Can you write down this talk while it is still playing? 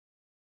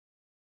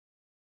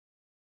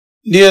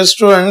Dear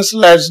students,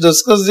 let's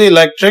discuss the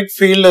electric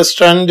field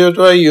strength due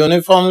to a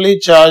uniformly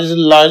charged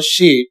large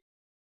sheet.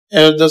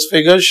 Here this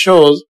figure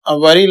shows a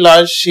very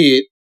large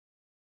sheet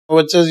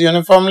which is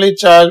uniformly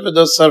charged with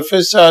a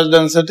surface charge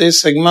density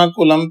sigma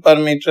coulomb per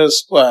meter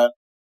square.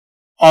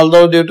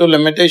 Although due to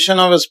limitation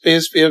of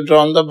space we have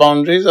drawn the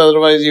boundaries,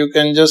 otherwise you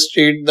can just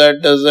treat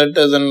that as it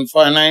is an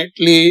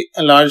infinitely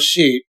large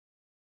sheet.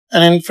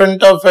 And in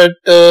front of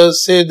it,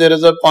 say there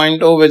is a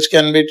point O which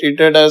can be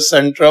treated as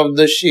center of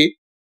the sheet.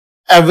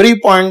 Every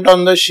point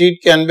on the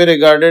sheet can be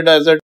regarded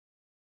as a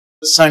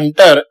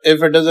center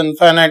if it is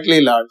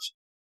infinitely large.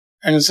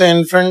 And say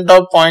in front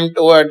of point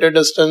O at a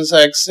distance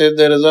x, say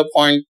there is a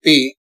point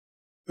P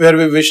where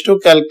we wish to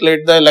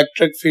calculate the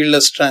electric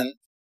field strength.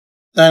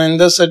 Then in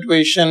this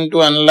situation,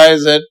 to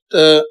analyze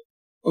it,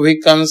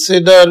 we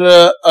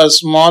consider a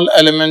small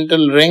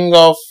elemental ring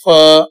of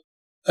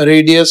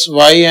radius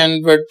y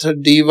and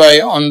width dy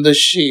on the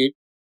sheet.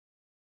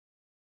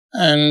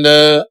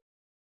 And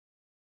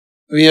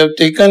we have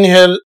taken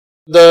here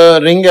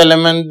the ring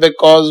element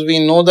because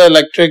we know the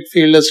electric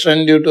field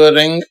strength due to a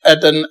ring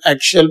at an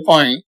axial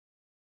point.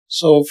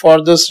 So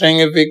for this ring,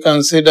 if we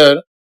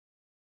consider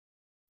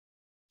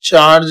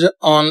charge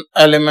on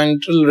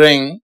elemental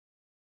ring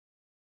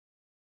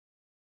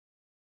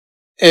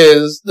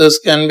is, this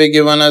can be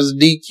given as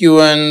dq,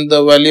 and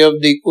the value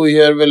of dq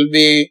here will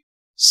be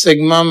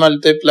sigma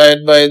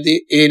multiplied by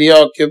the area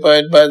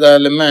occupied by the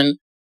element.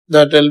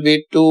 That will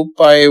be 2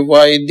 pi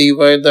y dy,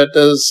 that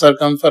is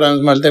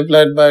circumference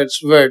multiplied by its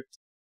width.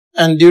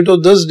 And due to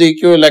this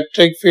dq,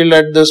 electric field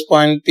at this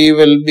point P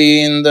will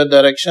be in the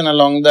direction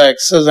along the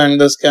axis,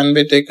 and this can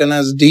be taken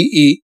as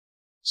dE.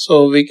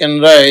 So we can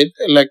write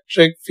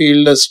electric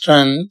field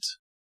strength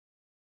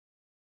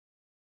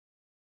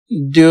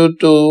due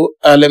to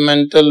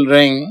elemental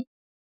ring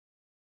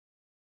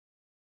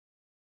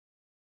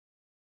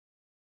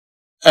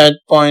at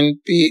point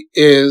P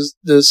is,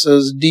 this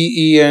is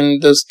dE,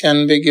 and this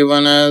can be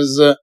given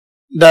as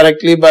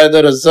directly by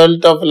the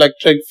result of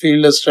electric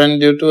field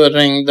strength due to a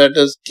ring, that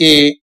is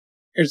K,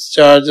 its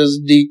charge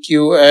is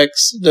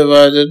dqx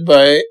divided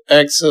by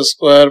x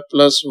square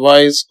plus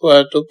y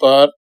square to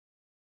power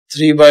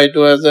 3 by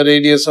 2, as the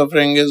radius of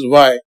ring is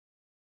y.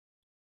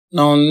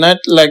 Now net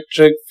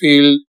electric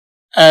field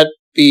at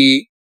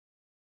P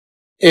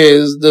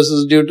is, this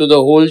is due to the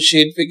whole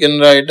sheet, we can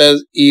write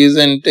as E is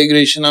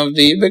integration of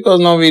d, because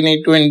now we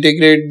need to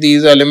integrate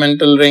these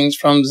elemental rings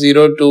from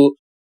 0 to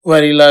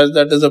very large,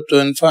 that is up to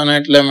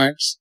infinite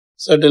limits.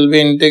 So it will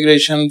be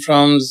integration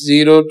from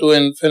 0 to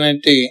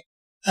infinity,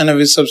 and if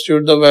we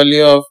substitute the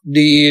value of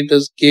d, it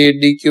is k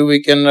dq,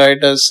 we can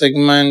write as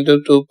sigma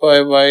into 2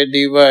 pi y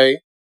dy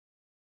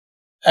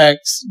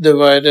x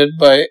divided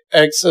by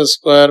x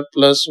square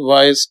plus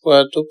y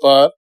square to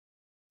power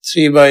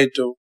 3 by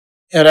 2.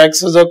 Here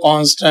x is a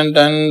constant,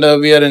 and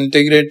we are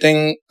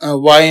integrating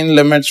y in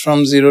limits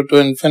from 0 to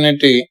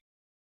infinity.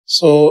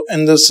 So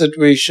in this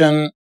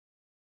situation,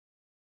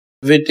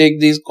 we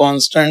take these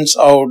constants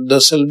out.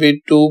 This will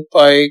be 2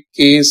 pi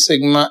k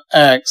sigma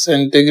x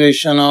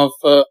integration of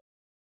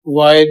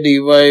y dy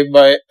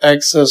by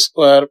x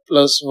square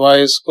plus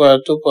y square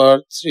to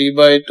power 3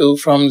 by 2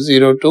 from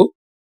 0 to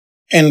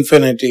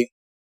infinity.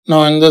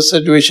 Now in this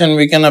situation,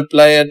 we can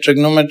apply a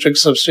trigonometric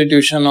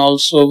substitution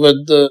also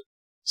with the,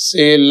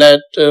 say, let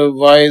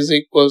y is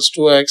equals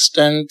to x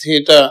tan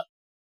theta,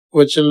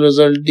 which will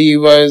result dy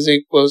is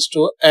equals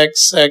to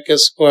x sec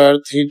square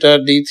theta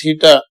d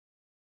theta.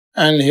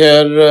 And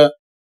here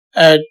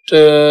at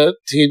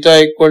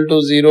theta equal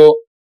to 0,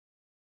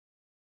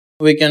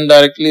 we can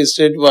directly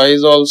state y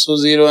is also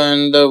 0,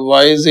 and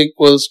y is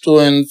equals to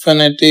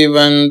infinity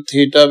when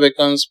theta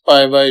becomes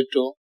pi by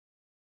 2.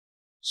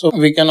 So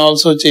we can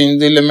also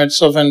change the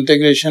limits of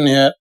integration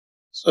here.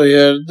 So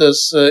here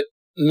this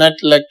net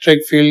electric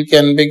field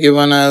can be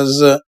given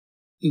as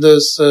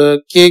this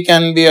k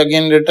can be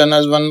again written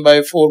as 1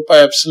 by 4 pi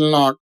epsilon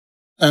naught,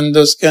 and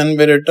this can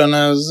be written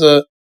as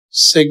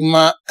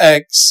sigma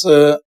x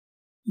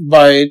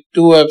by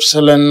 2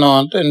 epsilon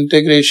naught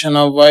integration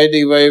of y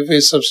dy. If we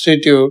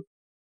substitute,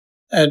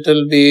 it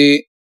will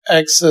be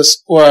x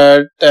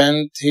squared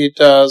tan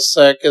theta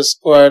sec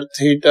squared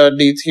theta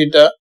d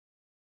theta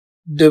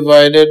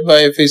divided by,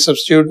 if we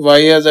substitute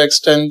y as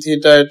x tan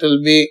theta, it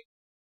will be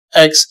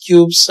x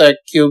cube sec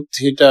cube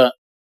theta.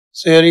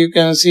 So here you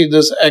can see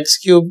this x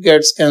cube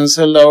gets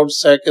cancelled out,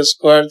 sec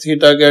square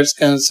theta gets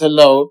cancelled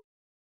out.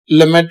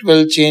 Limit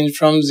will change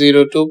from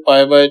 0 to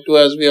pi by 2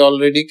 as we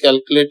already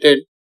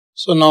calculated.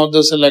 So now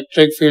this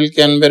electric field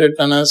can be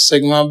written as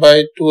sigma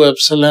by 2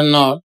 epsilon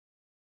naught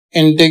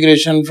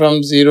integration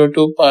from 0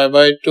 to pi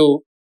by 2,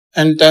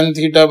 and tan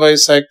theta by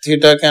sec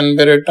theta can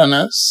be written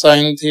as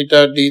sin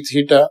theta d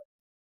theta.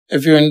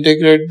 If you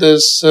integrate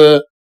this,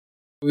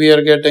 we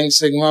are getting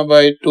sigma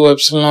by 2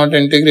 epsilon naught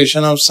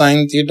integration of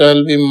sin theta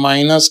will be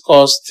minus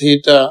cos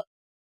theta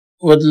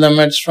with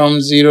limits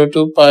from 0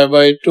 to pi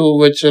by 2,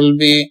 which will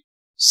be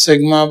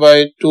sigma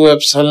by 2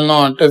 epsilon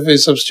naught. If we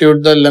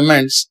substitute the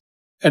limits,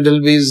 it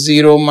will be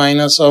 0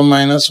 minus or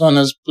minus 1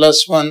 is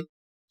plus 1.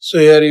 So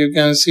here you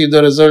can see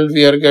the result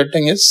we are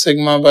getting is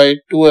sigma by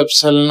 2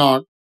 epsilon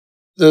naught.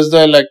 This is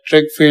the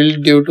electric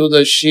field due to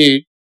the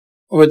sheet,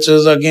 which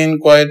is again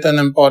quite an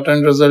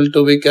important result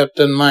to be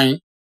kept in mind.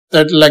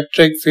 That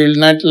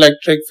net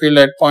electric field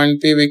at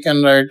point P we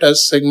can write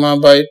as sigma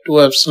by 2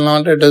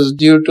 epsilon naught. It is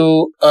due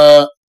to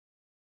a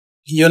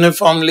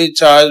uniformly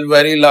charged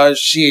very large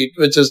sheet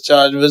which is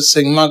charged with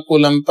sigma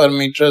coulomb per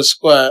meter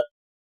square.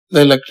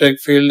 The electric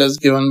field is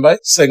given by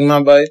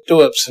sigma by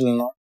 2 epsilon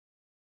naught.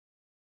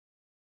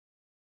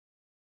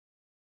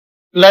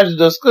 Let's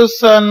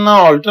discuss an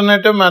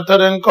alternative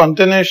method in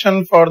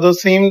continuation for the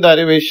same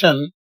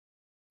derivation.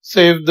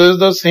 Say if this is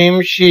the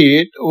same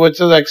sheet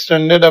which is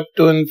extended up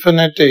to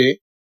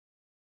infinity,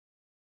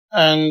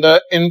 and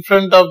in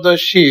front of the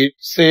sheet,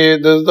 say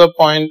this is the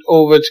point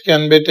O which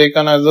can be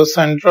taken as the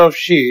center of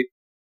sheet,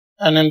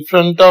 and in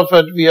front of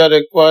it we are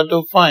required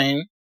to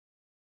find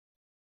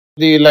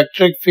the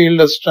electric field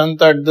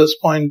strength at this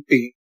point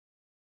P.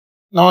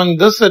 Now in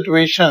this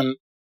situation,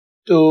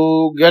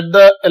 to get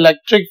the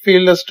electric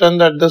field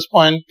strength at this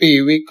point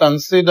P, we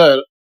consider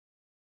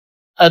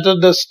at a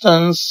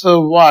distance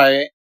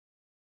y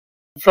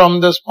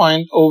from this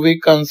point O, we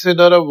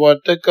consider a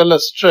vertical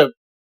strip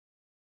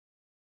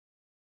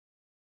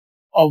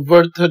of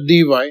width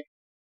dy,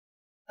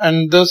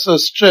 and this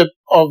strip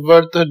of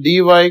width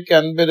dy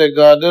can be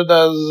regarded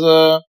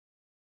as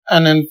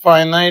an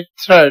infinite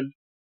thread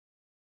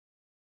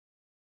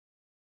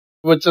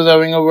which is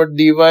having a width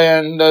dy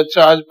and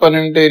charge per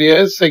unit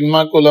area is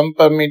sigma coulomb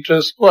per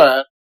meter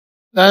square.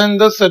 Then in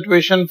this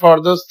situation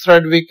for this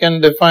thread we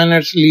can define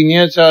its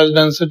linear charge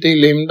density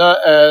lambda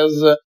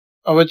as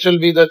which will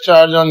be the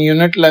charge on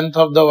unit length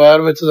of the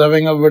wire which is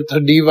having a width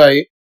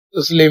dy.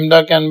 This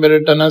lambda can be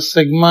written as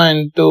sigma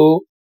into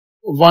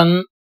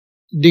 1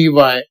 dy.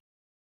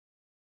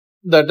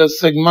 That is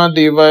sigma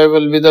dy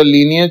will be the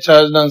linear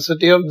charge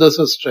density of this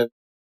strip.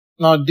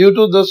 Now due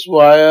to this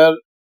wire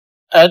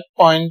at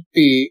point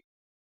P,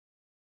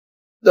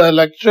 the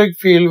electric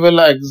field will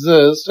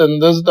exist in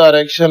this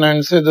direction,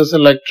 and say this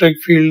electric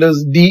field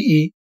is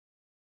dE,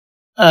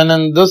 and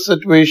in this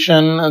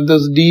situation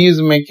this D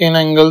is making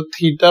angle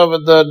theta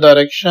with the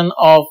direction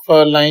of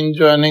a line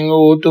joining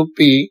O to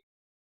P.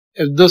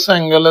 If this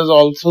angle is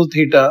also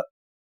theta,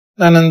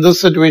 then in this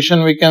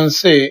situation we can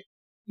say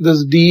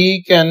this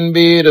D can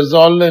be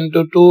resolved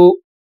into two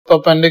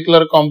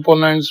perpendicular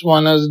components.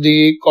 One is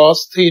D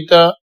cos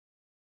theta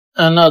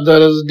and other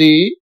is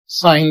D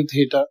sin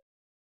theta.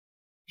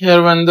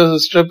 Here when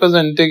this strip is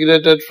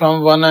integrated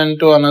from one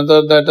end to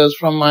another, that is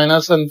from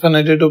minus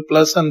infinity to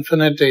plus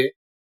infinity,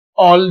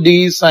 all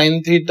d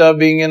sin theta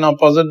being in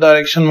opposite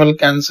direction will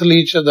cancel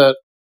each other.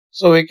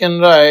 So we can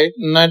write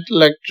net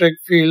electric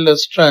field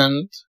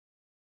strength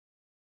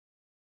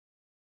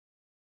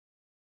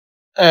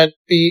at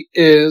P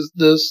is,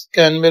 this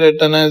can be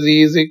written as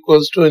E is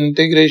equals to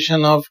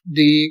integration of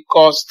d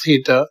cos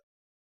theta.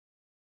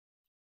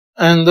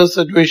 And the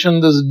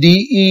situation this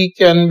dE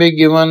can be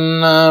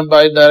given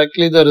by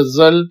directly the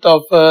result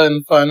of an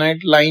infinite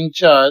line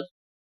charge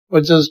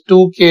which is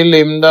 2k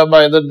lambda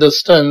by the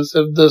distance.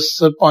 If this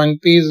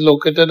point P is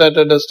located at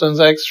a distance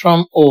x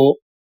from O,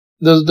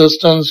 this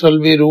distance will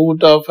be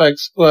root of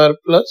x square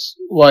plus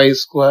y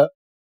square.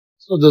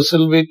 So this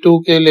will be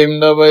 2k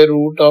lambda by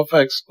root of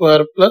x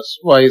square plus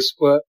y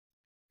square.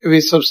 If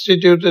we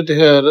substitute it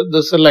here,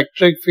 this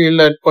electric field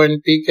at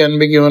point P can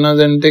be given as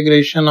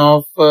integration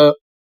of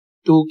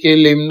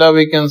 2k lambda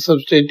we can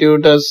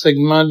substitute as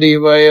sigma dy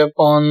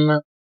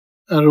upon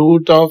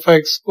root of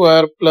x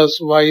square plus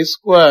y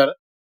square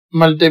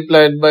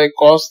multiplied by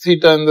cos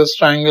theta. In this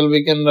triangle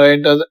we can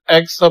write as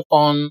x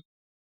upon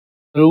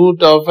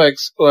root of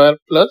x square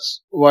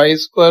plus y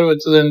square, which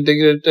is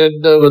integrated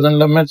within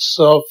limits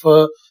of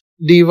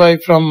dy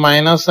from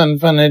minus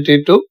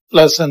infinity to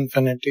plus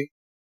infinity.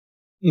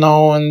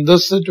 Now in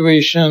this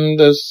situation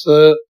this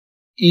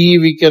E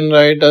we can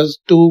write as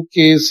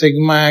 2k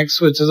sigma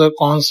x, which is a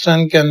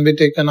constant, can be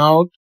taken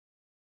out,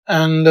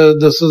 and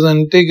this is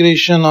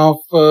integration of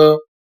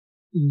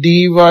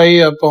dy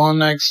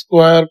upon x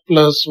square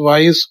plus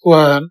y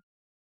square,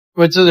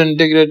 which is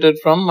integrated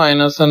from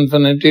minus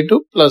infinity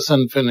to plus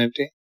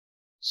infinity.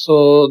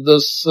 So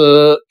this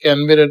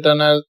can be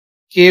written as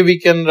k we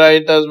can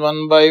write as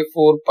 1 by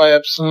 4 pi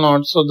epsilon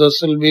naught. So this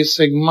will be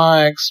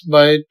sigma x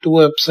by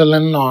 2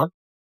 epsilon naught.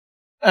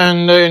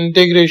 And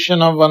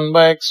integration of 1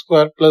 by x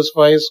square plus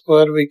y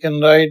square we can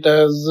write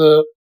as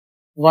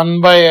 1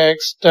 by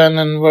x tan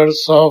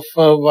inverse of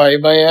y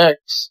by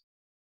x,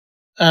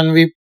 and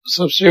we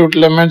substitute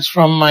limits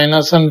from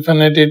minus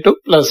infinity to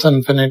plus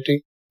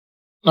infinity.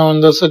 Now in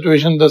this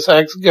situation this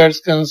x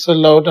gets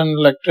cancelled out and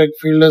electric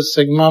field is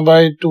sigma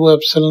by 2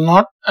 epsilon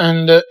naught,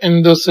 and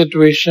in this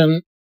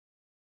situation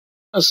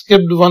I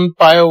skipped 1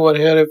 pi over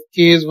here. If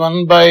k is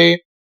 1 by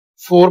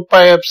 4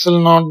 pi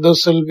epsilon naught,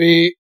 this will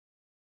be,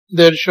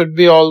 there should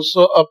be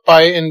also a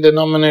pi in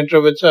denominator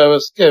which I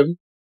have skipped.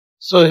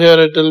 So here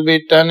it will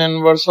be tan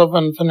inverse of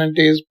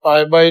infinity is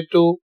pi by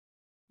 2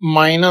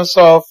 minus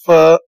of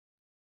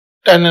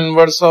tan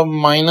inverse of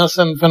minus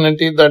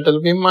infinity, that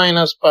will be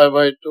minus pi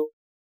by 2.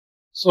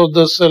 So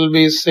this will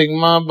be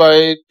sigma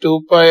by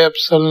 2 pi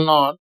epsilon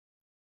naught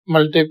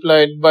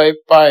multiplied by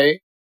pi.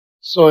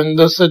 So in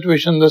this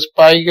situation, this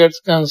pi gets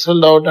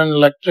cancelled out and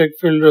electric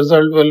field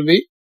result will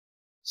be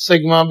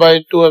sigma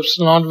by 2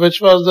 epsilon naught,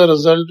 which was the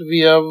result we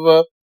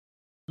have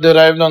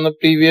derived on the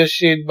previous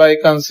sheet by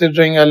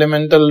considering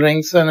elemental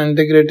rings and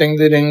integrating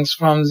the rings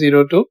from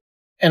 0 to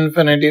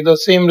infinity. The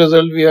same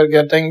result we are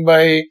getting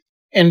by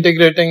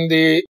integrating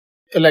the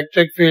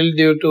electric field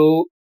due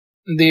to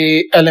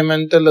the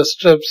elemental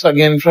strips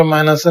again from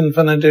minus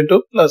infinity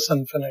to plus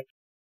infinity.